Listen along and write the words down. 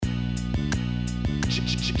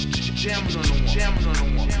Gems on the wall. Gems on the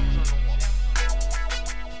wall.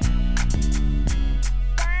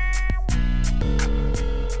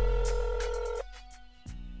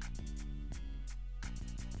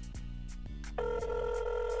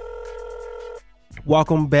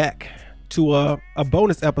 Welcome back to a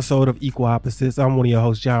bonus episode of Equal Opposites. I'm one of your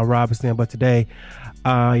hosts, John Robinson, but today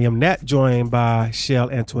I am not joined by Shell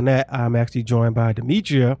Antoinette. I'm actually joined by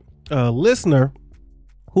Demetria, a listener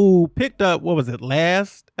who picked up, what was it,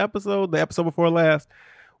 last episode, the episode before last,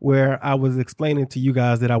 where I was explaining to you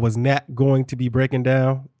guys that I was not going to be breaking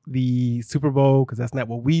down the Super Bowl because that's not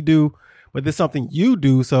what we do, but this is something you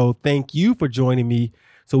do. So thank you for joining me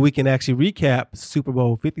so we can actually recap Super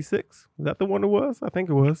Bowl 56. Is that the one it was? I think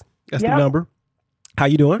it was. That's the number. How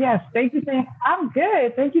you doing? Yes, thank you. I'm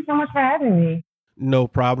good. Thank you so much for having me. No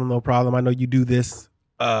problem. No problem. I know you do this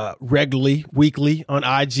regularly, weekly on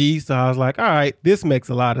IG. So I was like, all right, this makes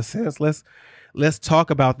a lot of sense. Let's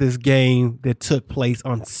talk about this game that took place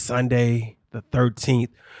on Sunday, the 13th.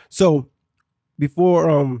 So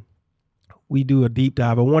before we do a deep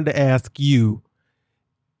dive, I wanted to ask you,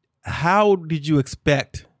 how did you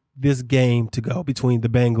expect this game to go between the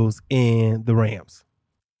Bengals and the Rams?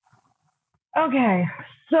 Okay,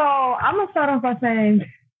 so I'm going to start off by saying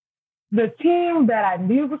the team that I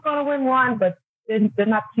knew was going to win won, but they're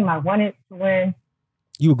not the team I wanted to win.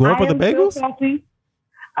 You were going for the Bengals?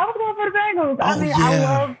 I was going for the Bengals. Oh, I mean,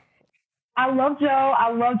 yeah. I love Joe.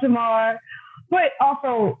 I love Jamar. But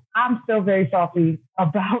also, I'm still very salty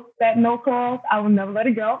about that no call. I will never let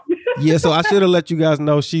it go. Yeah, so I should have let you guys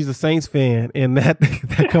know she's a Saints fan, and that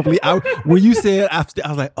company. When you said, I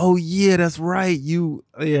was like, "Oh yeah, that's right."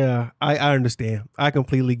 I understand. I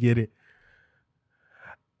completely get it.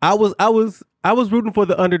 I was rooting for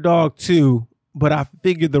the underdog too, but I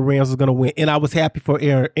figured the Rams was going to win, and I was happy for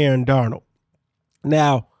Aaron Darnold.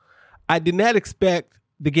 Now, I did not expect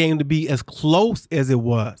the game to be as close as it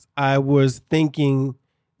was. I was thinking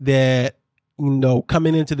that,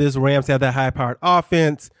 coming into this, Rams have that high-powered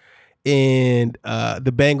offense, and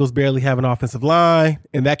the Bengals barely have an offensive line,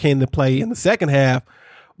 and that came to play in the second half.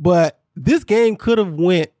 But this game could have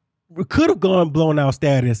gone blown out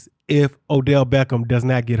status if Odell Beckham does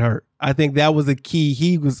not get hurt. I think that was a key.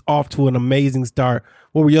 He was off to an amazing start.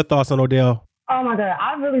 What were your thoughts on Odell? Oh my God,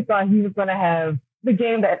 I really thought he was going to have the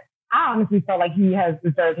game that I honestly felt like he has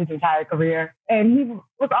deserved his entire career. And he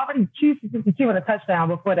was already 262 and a touchdown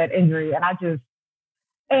before that injury. And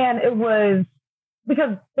it was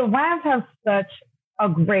because the Rams have such a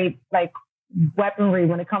great weaponry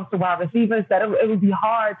when it comes to wide receivers that it would be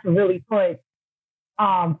hard to really put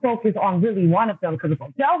focus on really one of them, because if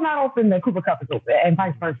Odell's not open, then Cooper Kupp is open, and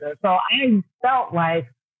vice versa. So I felt like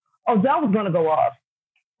Odell was going to go off.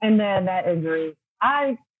 And then that injury,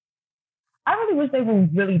 I really wish they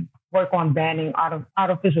would really work on banning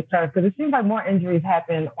artificial turf, because it seems like more injuries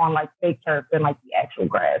happen on fake turf than the actual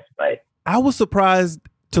grass. But I was surprised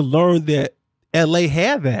to learn that LA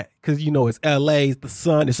had that, because it's LA, it's the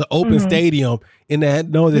sun, it's an open stadium, and that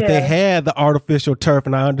they had the artificial turf.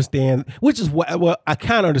 And I understand, which is what I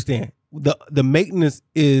kind of understand. The maintenance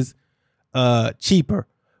is cheaper,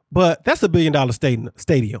 but that's $1 billion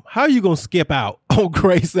stadium. How are you gonna skip out on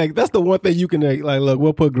grace? That's the one thing you can look,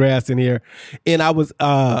 we'll put grass in here. And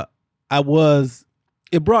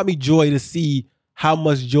it brought me joy to see how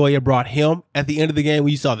much joy it brought him at the end of the game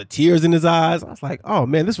when you saw the tears in his eyes. I was like, oh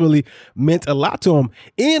man, this really meant a lot to him.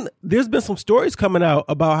 And there's been some stories coming out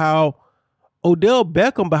about how Odell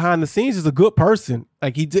Beckham behind the scenes is a good person.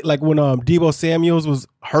 He did, when Deebo Samuels was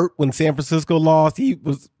hurt when San Francisco lost, he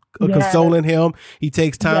was consoling him. He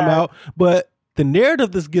takes time out. But the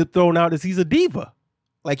narrative that's get thrown out is he's a diva.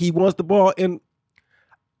 He wants the ball. And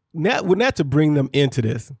not to bring them into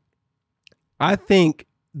this, I think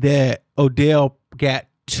that Odell got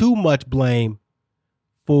too much blame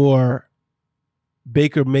for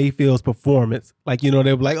Baker Mayfield's performance. They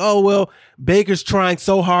were like, oh, well, Baker's trying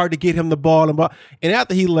so hard to get him the ball. And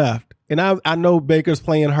after he left, and I know Baker's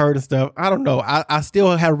playing hurt and stuff, I don't know. I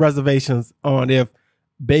still have reservations on if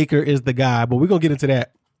Baker is the guy, but we're going to get into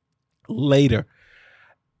that later.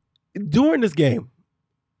 During this game,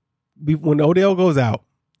 when Odell goes out,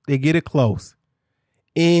 they get it close.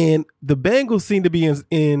 And the Bengals seem to be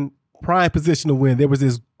in prime position to win. There was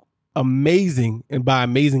this amazing, and by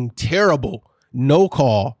amazing, terrible no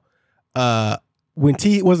call when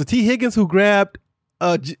T Higgins who grabbed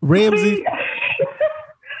Ramsey.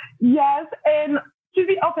 Yes, and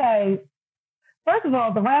okay. First of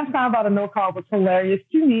all, the Rams comment about a no call was hilarious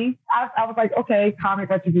to me. I was like, okay, comic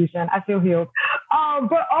retribution. I feel healed.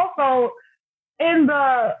 But also in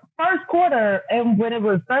the first quarter, and when it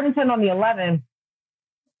was 30-10 on the 11,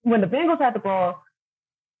 when the Bengals had the ball,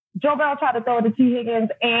 Joe Burrow tried to throw it to T. Higgins,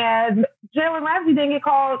 and Jalen Ramsey didn't get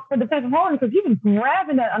called for defensive holding because he was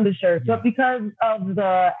grabbing that undershirt. But because of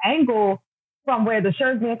the angle from where the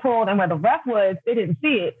shirt's being pulled and where the ref was, they didn't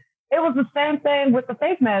see it. It was the same thing with the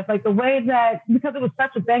face mask. Like the way that, because it was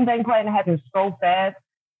such a bang-bang play and it happened so fast,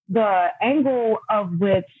 the angle of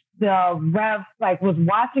which the ref like was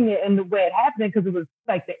watching it and the way it happened, because it was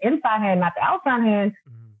like the inside hand, not the outside hand,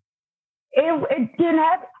 it didn't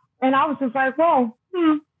happen. And I was just like, whoa.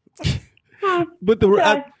 But the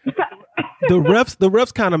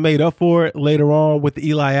refs kind of made up for it later on with the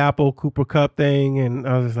Eli Apple Cooper Cup thing, and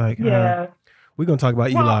I was like, yeah, we're gonna talk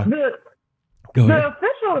about Eli. Go ahead.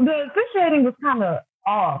 The officiating was kind of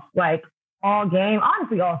off, like all game,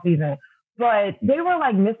 honestly all season. But they were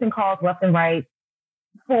like missing calls left and right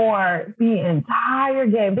for the entire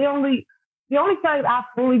game. The only play I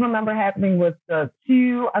fully remember happening was the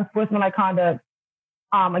 2 unsportsmanlike conduct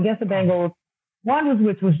against the Bengals. One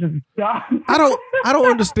was just dumb. I don't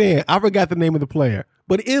understand. I forgot the name of the player,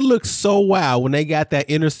 but it looked so wild when they got that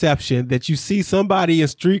interception that you see somebody in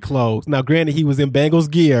street clothes. Now, granted, he was in Bengals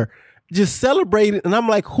gear, just celebrating, and I'm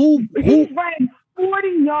like, who? He ran 40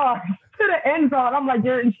 yards to the end zone. I'm like,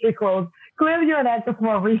 you're in street clothes. Clearly, you're an actor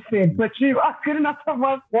for a reason, but you are good enough to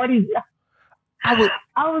run 40 yards.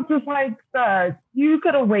 I was just like, sir, you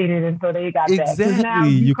could have waited until they got back. Exactly.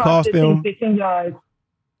 You cost them 15 yards.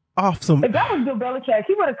 Awesome. If that was Bill Belichick,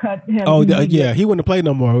 he would have cut him. Oh, yeah, he wouldn't have played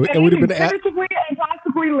no more. It would have been figuratively,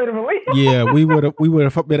 literally. Yeah, we would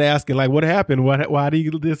have been asking like, what happened? Why did he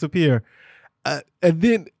disappear? And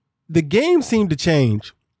then the game seemed to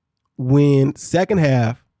change when second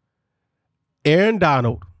half, Aaron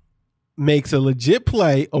Donald makes a legit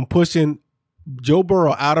play on pushing Joe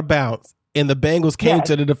Burrow out of bounds, and the Bengals came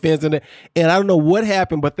to the defense, and I don't know what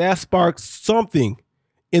happened, but that sparked something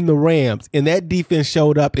in the Rams, and that defense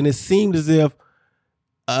showed up, and it seemed as if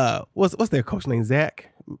what's their coach name,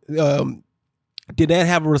 Zach? Did that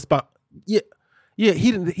have a response? Yeah,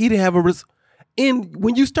 he didn't have a response. And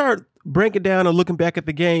when you start breaking down and looking back at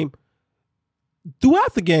the game,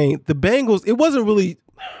 throughout the game, the Bengals, it wasn't really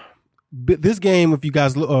this game. If you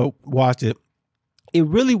guys watched it, it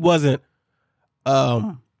really wasn't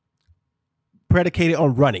predicated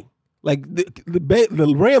on running. Like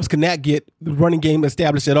the Rams could not get the running game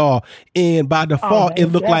established at all, and by default, it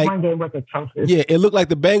looked like it looked like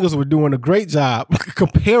the Bengals were doing a great job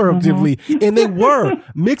comparatively, and they were.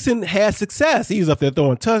 Mixon had success; he was up there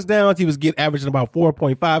throwing touchdowns. He was averaging about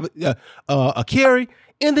 4.5 a carry,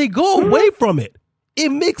 and they go away from it. It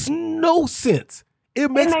makes no sense. It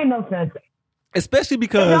made no sense, especially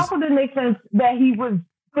because it also didn't make sense that he was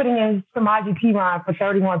putting in Samaje Perine for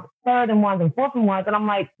 3rd and 1s and 4th and 1s. And I'm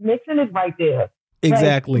like, Mixon is right there.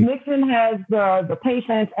 Exactly. Like, Mixon has the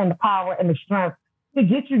patience and the power and the strength to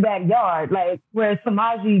get you that yard, like where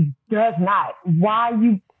Samaje does not. Why are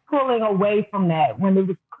you pulling away from that when it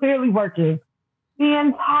was clearly working the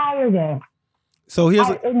entire game? So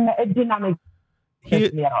it did not make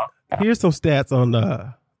sense to me at all. Here's some stats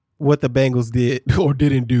on what the Bengals did or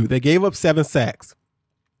didn't do. They gave up 7 sacks.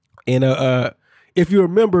 And if you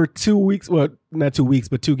remember 2 weeks, well, not 2 weeks,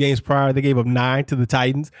 but 2 games prior, they gave up 9 to the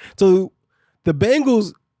Titans. So the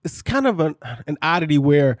Bengals, it's kind of an oddity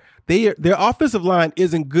where their offensive line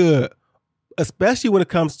isn't good, especially when it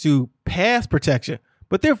comes to pass protection.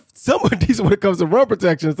 But they're somewhat decent when it comes to run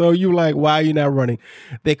protection. So you're like, why are you not running?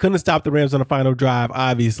 They couldn't stop the Rams on the final drive,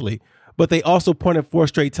 obviously. But they also punted 4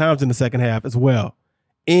 straight times in the second half as well.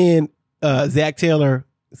 And Zach Taylor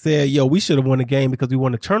said, we should have won the game because we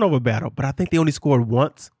won a turnover battle. But I think they only scored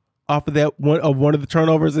once off of that one of the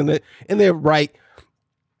turnovers, and they're right.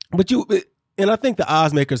 But I think the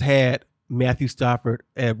odds makers had Matthew Stafford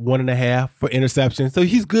at 1.5 for interception. So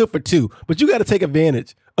he's good for 2. But you got to take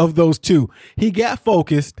advantage of those 2. He got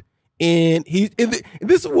focused, and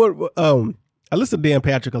this is what I listen to Dan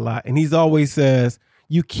Patrick a lot, and he's always says,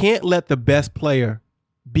 you can't let the best player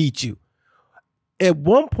beat you. At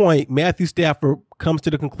one point, Matthew Stafford comes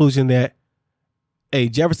to the conclusion that, hey,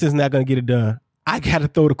 Jefferson's not going to get it done. I got to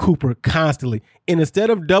throw to Cooper constantly. And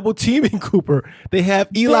instead of double teaming Cooper, they have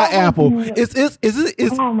Eli Apple. It's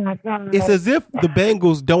oh my God. It's as if the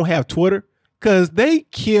Bengals don't have Twitter, because they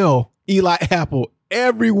kill Eli Apple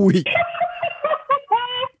every week.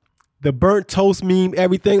 The burnt toast meme,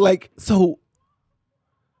 everything. Like, so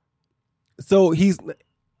he's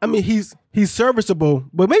serviceable,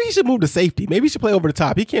 but maybe he should move to safety. Maybe he should play over the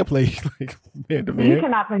top. He can't play like man to man. He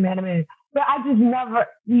cannot play man to man. But I just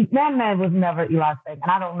man was never Eli's thing,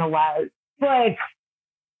 and I don't know why. But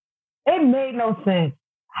it made no sense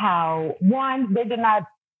how, one, they did not,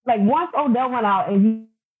 like, once Odell went out and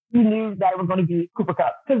you knew that it was going to be Cooper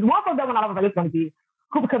Kupp. Because once Odell went out, I was like, it's going to be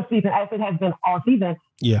Cooper Cup season as it has been all season.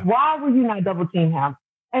 Yeah. Why were you not double team him?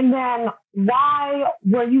 And then why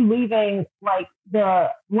were you leaving like the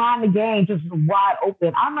line of game just wide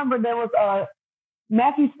open? I remember there was a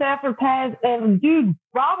Matthew Stafford pass and dude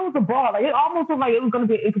bobbled the ball. Like it almost looked like it was going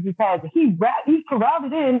to be an incomplete pass. He corralled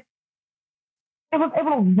it in and was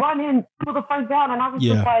able to run in for the first down. And I was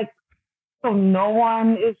just like, so no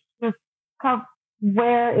one is just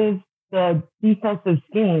where is the defensive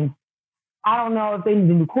scheme? I don't know if they need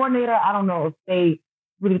a new coordinator. I don't know if they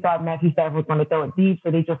really thought Matthew Stafford was going to throw it deep,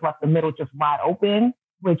 so they just left the middle just wide open,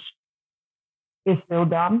 which is still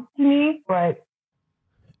dumb to me. But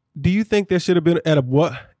do you think there should have been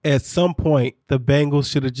at some point the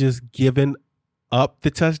Bengals should have just given up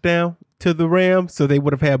the touchdown to the Rams so they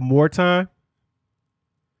would have had more time?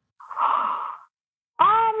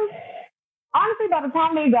 Honestly, by the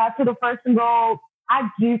time they got to the first and goal, I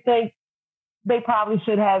do think they probably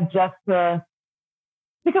should have just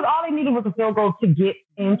because all they needed was a field goal to get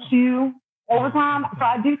into overtime. So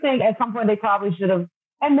I do think at some point they probably should have,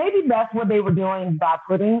 and maybe that's what they were doing by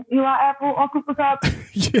putting Eli Apple on Cooper Cup.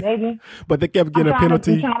 Yeah. Maybe. But they kept getting a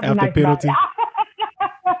penalty after penalty.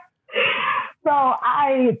 So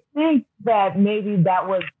I think that maybe that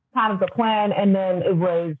was kind of the plan, and then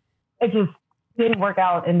it just didn't work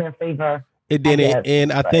out in their favor. It didn't,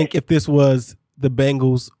 and I think if this was the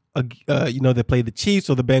Bengals, that played the Chiefs,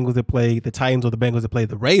 or the Bengals that played the Titans, or the Bengals that played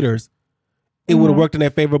the Raiders, it would have worked in their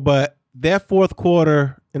favor. But that fourth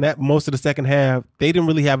quarter and that most of the second half, they didn't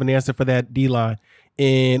really have an answer for that D-line,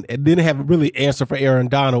 and it didn't have a really answer for Aaron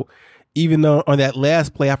Donald. Even though on that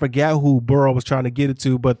last play, I forgot who Burrow was trying to get it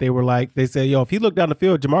to, but they said, yo, if he looked down the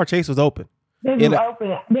field, Jamar Chase was open. They were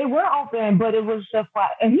open. They were open, but it was just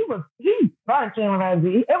like, and he started Jalen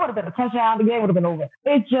Ramsey. It would have been a touchdown. The game would have been over.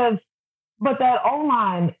 But that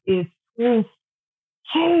O-line is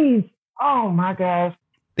jeez. Oh my gosh.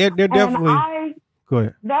 They're definitely. Go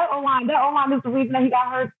ahead. That O-line is the reason that he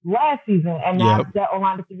got hurt last season, and now that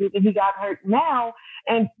O-line is the reason he got hurt now.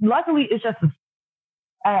 And luckily, it's just an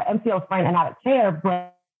MCL sprain and not a tear.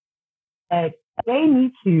 But they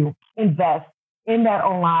need to invest in that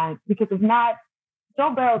O-line, because if not,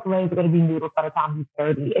 Joe Burrow's legs are going to be noodles by the time he's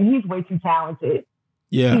 30, and he's way too talented.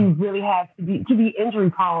 Yeah, he really has to be injury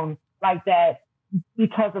prone like that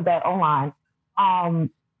because of that O-line.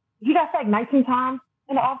 He got sacked 19 times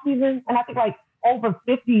in the offseason, and I think like over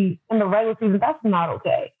 50 in the regular season. That's not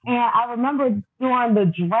okay. And I remember during the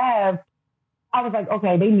draft, I was like,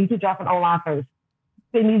 okay, they need to draft an O-line first.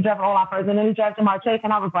 And then they drafted Jamar Chase,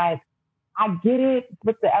 and I was like, I get it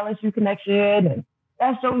with the LSU connection, and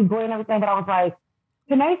that's Joey's boy and everything, but I was like,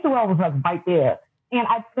 Penei Sewell was like right there. And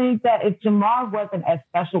I think that if Jamar wasn't as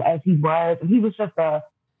special as he was, if he was just a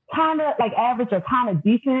kind of like average or kind of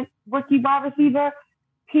decent rookie wide receiver,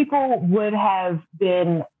 people would have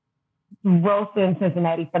been roasting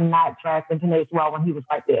Cincinnati for not drafting Penei Sewell when he was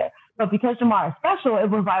right there. But because Jamar is special, it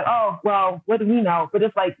was like, oh, well, what do we know? But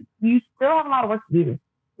it's like, you still have a lot of work to do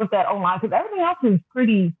with that O-line, because everything else is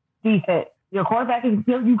pretty decent. Your quarterback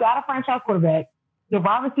you got a franchise quarterback. Your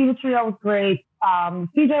wide receiver trio was great. CJ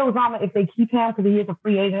Uzomah, if they keep him because he is a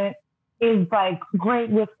free agent, is like great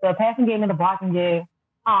with the passing game and the blocking game.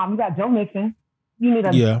 You got Joe Mixon. You need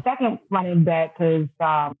a second running back because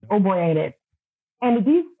oh boy, ain't it. And the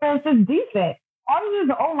defense is decent. All you need is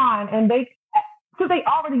the O-line, and because they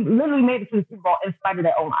already literally made it to the Super Bowl in spite of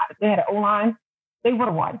that O-line. If they had an O-line, they would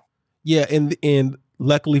have won. Yeah, and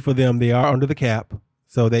luckily for them, they are under the cap.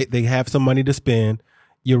 So they have some money to spend.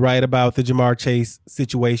 You're right about the Jamar Chase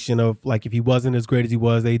situation of like, if he wasn't as great as he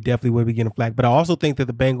was, they definitely would be getting flack. But I also think that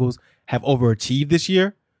the Bengals have overachieved this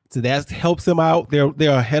year. So that helps them out. They're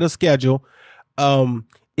ahead of schedule.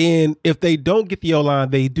 And if they don't get the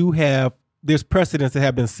O-line, they do have, there's precedents that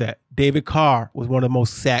have been set. David Carr was one of the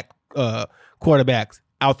most sacked quarterbacks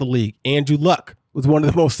out the league. Andrew Luck was one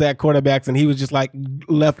of the most sacked quarterbacks, and he was just like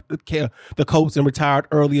left the Colts and retired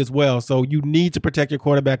early as well. So you need to protect your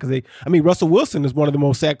quarterback because Russell Wilson is one of the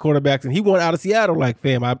most sacked quarterbacks, and he went out of Seattle like,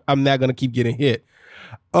 fam, I'm not going to keep getting hit.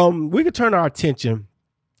 We could turn our attention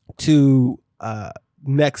to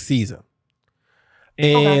next season,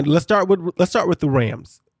 and let's start with the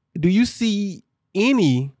Rams. Do you see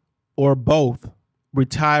any or both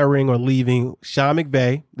retiring or leaving Sean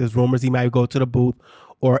McVay? There's rumors he might go to the booth,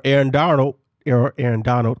 or Aaron Donald,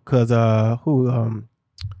 because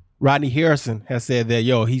Rodney Harrison has said that,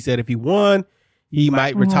 he said if he won, he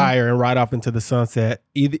might retire and ride off into the sunset.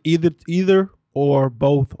 Either or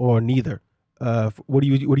both or neither. What are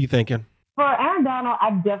you thinking? For Aaron Donald,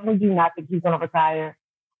 I definitely do not think he's going to retire.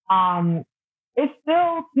 It's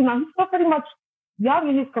still, he's still pretty much young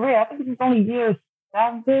in his career. I think he's only years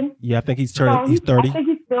 27. Yeah, I think he's So he's 30. I think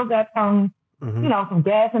he's still got some, some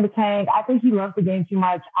gas in the tank. I think he loves the game too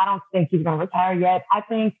much. I don't think he's going to retire yet. I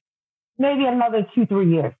think maybe another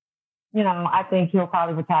 2-3 years. I think he'll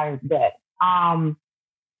probably retire dead. Deshaun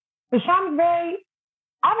McVay,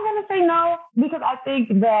 I'm going to say no because I think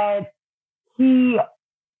that he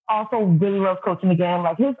also really loves coaching the game.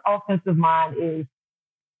 Like his offensive mind is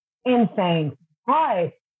insane. But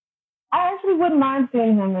I actually wouldn't mind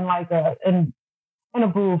seeing him in like in a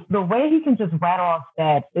booth. The way he can just rattle off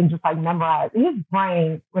stats and just like memorize his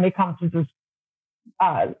brain when it comes to just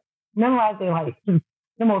memorizing like just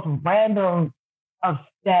the most random of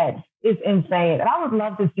stats is insane. And I would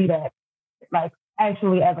love to see that like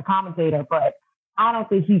actually as a commentator, but I don't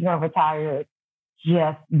think he's gonna retire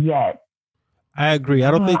just yet. I agree.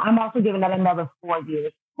 I don't think I'm also giving that another 4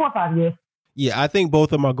 or 5 years. Yeah, I think both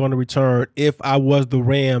of them are going to return. If I was the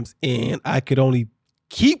Rams and I could only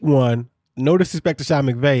keep one, no disrespect to Sean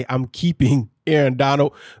McVay, I'm keeping Aaron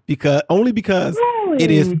Donald because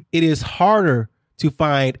really? it is harder to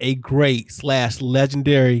find a great /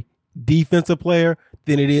 legendary defensive player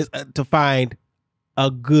than it is to find a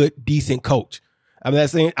good, decent coach. I'm not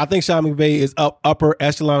saying I think Sean McVay is upper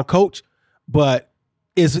echelon coach, but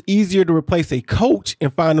it's easier to replace a coach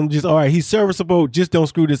and find him just, all right, he's serviceable, just don't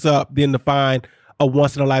screw this up, than to find a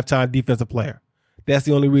once-in-a-lifetime defensive player. That's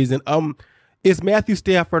the only reason. Is Matthew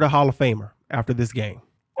Stafford a Hall of Famer after this game?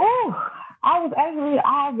 Oh, I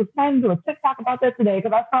was planning to do a TikTok about that today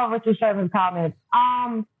because I saw Richard Sherman's comments.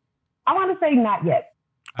 I want to say not yet.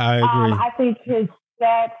 I agree. I think his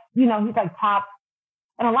stats, he's like top,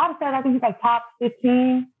 and a lot of stats, I think he's like top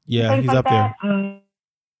 15. Yeah, he's up there.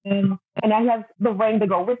 And now he has the ring to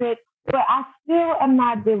go with it. But I still am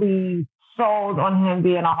not really sold on him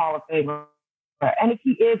being a Hall of Famer. And if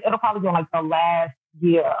he is, it'll probably be in like the last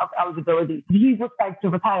year of eligibility. If he was like to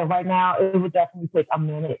retire right now, it would definitely take a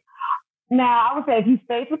minute. Now, I would say if he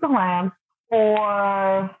stays with the Rams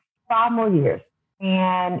for 5 more years,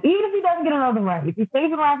 and even if he doesn't get another ring, if he stays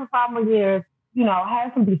with the Rams for 5 more years,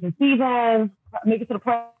 have some decent seasons, make it to the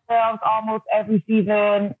playoffs almost every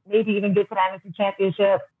season, maybe even get to the NFC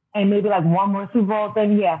Championship, and maybe like one more Super Bowl,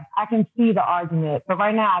 then yeah, I can see the argument. But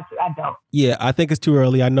right now, I don't. Yeah, I think it's too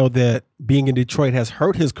early. I know that being in Detroit has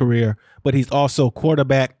hurt his career, but he's also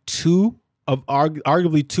quarterback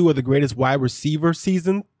arguably 2 of the greatest wide receiver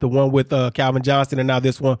seasons, the one with Calvin Johnson and now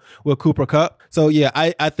this one with Cooper Kupp. So yeah,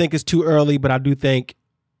 I think it's too early, but I do think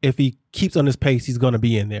if he keeps on this pace, he's going to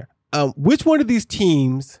be in there. Which one of these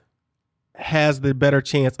teams has the better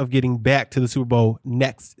chance of getting back to the Super Bowl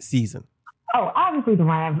next season? Oh, obviously the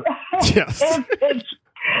Rams. Yes.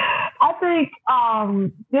 I think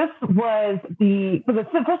this was this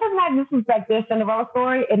was like their Cinderella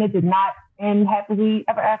story, and it did not end happily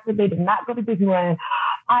ever after. They did not go to Disneyland.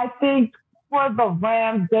 I think for the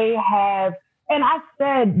Rams, they have, and I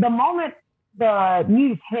said the moment the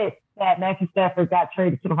news hit that Matthew Stafford got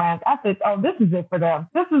traded to the Rams, I said, oh, this is it for them.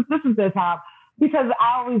 This is their time. Because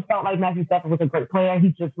I always felt like Matthew Stafford was a great player. He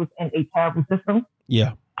just was in a terrible system.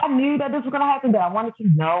 Yeah. I knew that this was going to happen, that I wanted to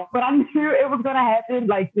know, but I knew it was going to happen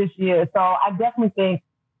like this year. So I definitely think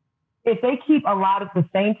if they keep a lot of the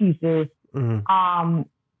same pieces,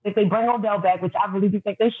 if they bring Odell back, which I really do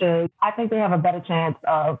think they should, I think they have a better chance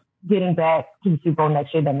of getting back to the Super Bowl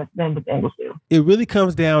next year than the Bengals do. It really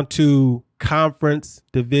comes down to conference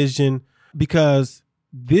division because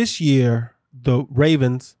this year the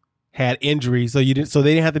Ravens had injuries, so they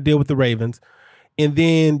didn't have to deal with the Ravens. And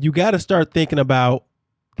then you got to start thinking about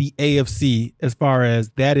the AFC as far as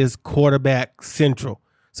that is quarterback central.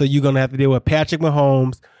 So you're going to have to deal with Patrick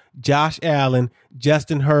Mahomes, Josh Allen,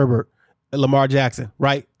 Justin Herbert, Lamar Jackson,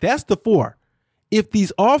 right? That's the 4. If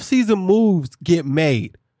these offseason moves get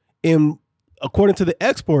made, and according to the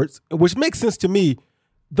experts, which makes sense to me,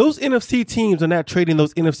 those NFC teams are not trading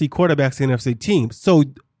those NFC quarterbacks to NFC teams. So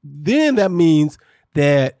then that means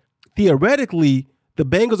that theoretically, the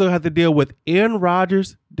Bengals are going to have to deal with Aaron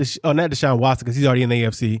Rodgers, not Deshaun Watson because he's already in the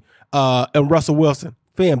AFC, and Russell Wilson.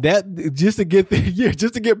 Fam, that just to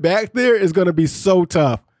get back there is going to be so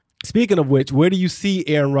tough. Speaking of which, where do you see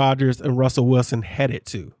Aaron Rodgers and Russell Wilson headed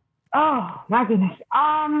to? Oh my goodness.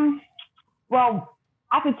 Well,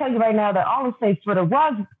 I can tell you right now that all the states Twitter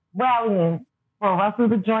was rallying for Russell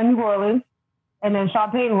to join New Orleans. And then Sean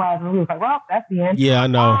Payton left, and we was like, well, that's the end. Yeah, I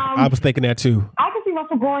know. I was thinking that too. I can see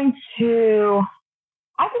Russell going to,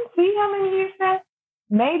 I can see him in Houston,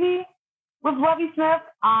 maybe with Lovie Smith.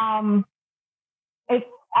 I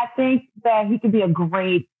think that he could be a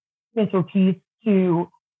great central piece to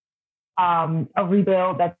a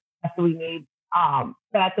rebuild that's what we need.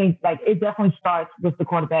 But I think like it definitely starts with the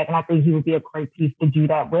quarterback, and I think he would be a great piece to do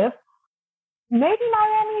that with. maybe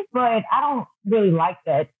Miami, but I don't really like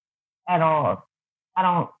that at all.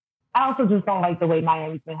 I also just don't like the way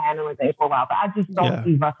Miami's been handling things for a while, but I just don't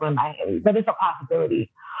see Russell in Miami. But it's a possibility.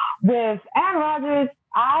 With Aaron Rodgers,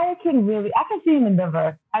 I can see him in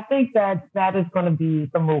Denver. I think that is going to be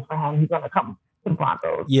the move for him. He's going to come to the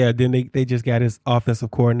Broncos. Yeah, then they just got his offensive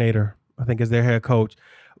coordinator, I think, as their head coach.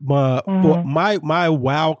 For my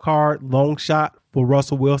wild card long shot for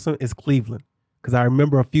Russell Wilson is Cleveland, because I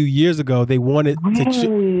remember a few years ago they wanted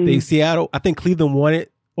to Seattle. I think Cleveland wanted,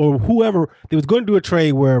 or whoever, they was going to do a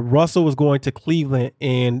trade where Russell was going to Cleveland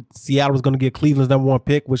and Seattle was going to get Cleveland's number 1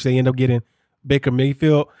 pick, which they end up getting Baker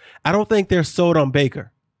Mayfield. I don't think they're sold on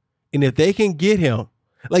Baker, and if they can get him,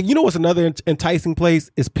 like, you know what's another enticing place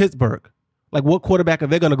is Pittsburgh. Like, what quarterback are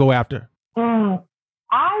they going to go after?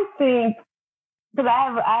 I think, because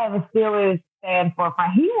I have a Steelers fan for a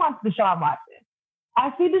friend. He wants Deshaun Watson.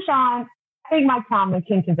 I see Deshaun. I think Mike Tomlin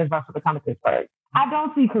can convince Russell to come to Pittsburgh. I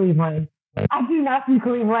don't see Cleveland. I do not see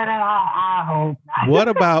Cleveland, and I hope not. What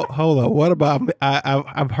about,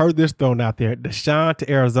 I've heard this thrown out there, Deshaun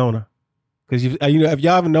to Arizona. Because if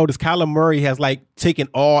y'all haven't noticed, Kyler Murray has like taken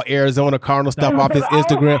all Arizona Cardinal stuff off his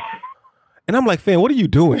Instagram. And I'm like, fam, what are you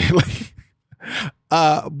doing?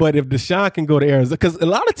 But if Deshaun can go to Arizona, because a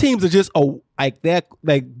lot of teams are just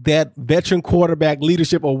that veteran quarterback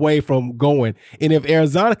leadership away from going. And if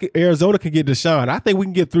Arizona can get Deshaun, I think we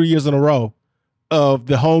can get 3 years in a row of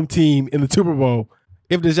the home team in the Super Bowl.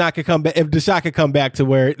 If Deshaun can come back to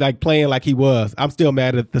where, like, playing like he was. I'm still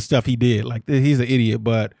mad at the stuff he did. Like, he's an idiot,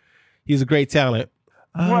 but he's a great talent.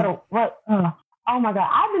 Oh my God,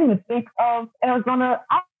 I didn't even think of Arizona.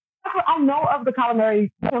 I know of the Kyler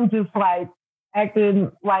Murray, him just like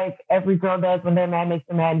acting like every girl does when their man makes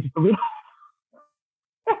them mad and just believe.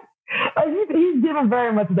 He's given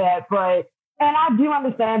very much that, and I do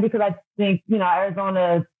understand, because I think,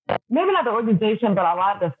 Arizona, maybe not the organization, but a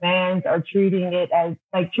lot of the fans are treating it as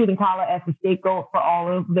like treating Kyler as the scapegoat for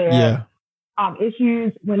all of their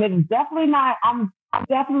issues, when it is definitely not. I'm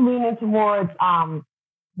definitely leaning towards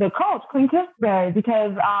the coach, Cliff Kingsbury,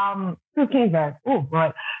 because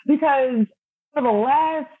because for the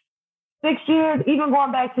last 6 years, even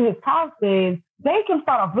going back to his college days, they can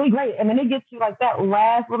start off really great, and then they get to like that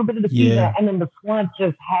last little bit of the season, and then the slump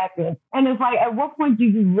just happens. And it's like, at what point do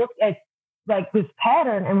you look at like this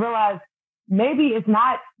pattern and realize maybe it's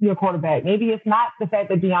not your quarterback, maybe it's not the fact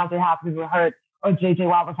that DeAndre Hopkins was hurt or J.J.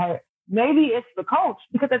 Watt was hurt, maybe it's the coach,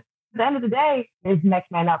 because at the end of the day, it's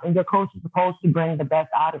next man up, and your coach is supposed to bring the best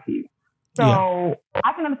out of you. So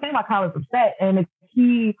I can understand why Kyler's upset, and if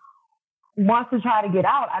he wants to try to get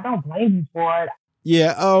out, I don't blame him for it.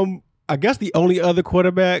 Yeah, I guess the only other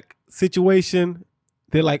quarterback situation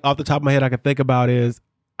that, like, off the top of my head I can think about is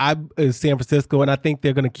San Francisco, and I think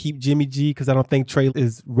they're going to keep Jimmy G, because I don't think Trey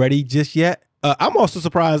is ready just yet. I'm also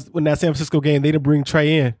surprised when that San Francisco game they didn't bring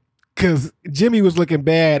Trey in, because Jimmy was looking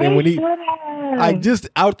bad, and when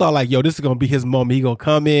I thought like, yo, this is going to be his moment. He's going to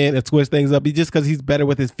come in and switch things up. Just because he's better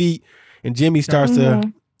with his feet, and Jimmy starts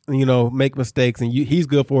to, make mistakes, and he's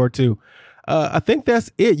good for it too. I think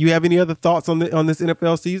that's it. You have any other thoughts on this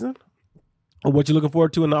NFL season, or what you're looking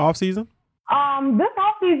forward to in the off season? This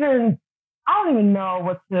off season, I don't even know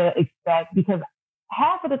what to expect, because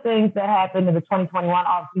half of the things that happened in the 2021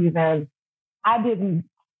 off season, I didn't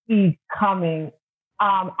see coming.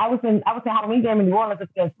 I was in Halloween game in New Orleans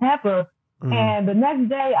against Tampa. And the next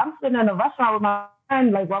day, I'm sitting in a restaurant with my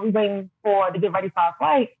friend, like, while we waiting to get ready for our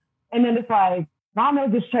flight. And then it's like, Mama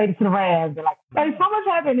just traded to the Rams. And like so much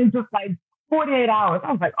happened in just like 48 hours.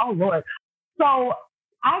 I was like, oh, Lord. So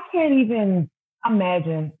I can't even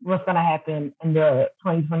imagine what's going to happen in the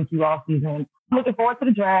 2022 offseason. I'm looking forward to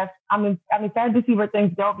the draft. I'm excited to see where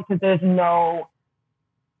things go, because there's no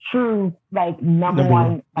true, like, number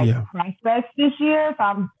one prospects this year.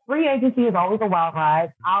 So free agency is always a wild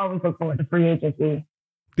ride. I always look forward to free agency.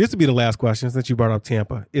 This would be the last question, since you brought up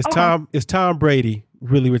Tampa. Is Tom Brady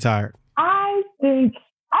really retired? I think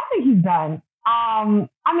he's done. I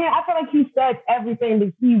feel like he said everything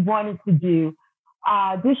that he wanted to do.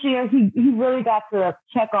 This year, he really got to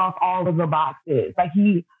check off all of the boxes. Like,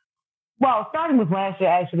 starting with last year,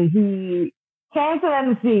 actually, he came to the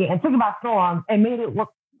NFC and took it by storm and made it look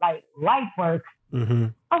like light work. Mm-hmm.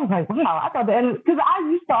 I was like, wow, I thought because I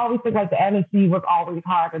used to always think like the NFC was always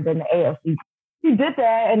harder than the AFC. He did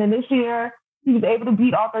that, and then this year he was able to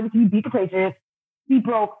beat all 32. He beat the Patriots. He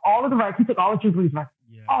broke all of the records. He took all of Drew Brees' records,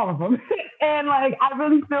 all of them. And like, I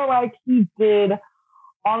really feel like he did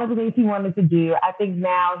all of the things he wanted to do. I think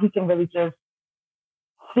now he can really just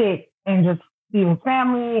sit and just see his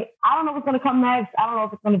family. I don't know what's going to come next. I don't know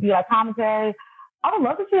if it's going to be like commentary. I would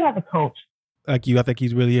love to see him as a coach. Like you, I think he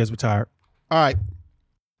really is retired. All right.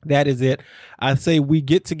 That is it. I say we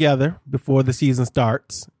get together before the season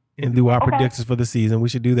starts and do our predictions for the season. We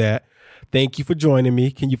should do that. Thank you for joining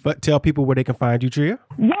me. Can you tell people where they can find you, Tria?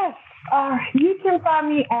 Yes. You can find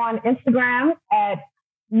me on Instagram at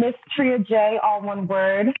Miss Tria J, all one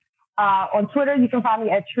word. On Twitter, you can find me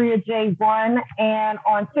at TriaJ1, and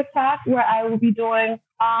on TikTok, where I will be doing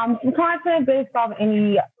some content based off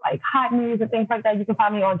any like hot news and things like that. You can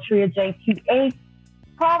find me on TriaJ28.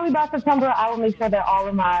 Probably by September, I will make sure that all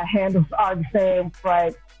of my handles are the same,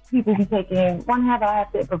 but people be taking one half, I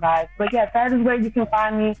have to improvise. But yeah, that is where you can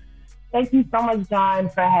find me. Thank you so much, John,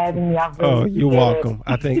 for having me. You're welcome.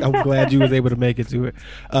 I'm glad you was able to make it to it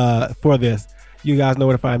for this. You guys know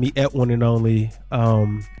where to find me at One and Only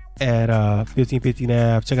at 1550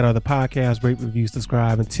 Nav. Check out other podcasts, rate, review,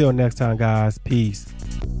 subscribe. Until next time, guys. Peace.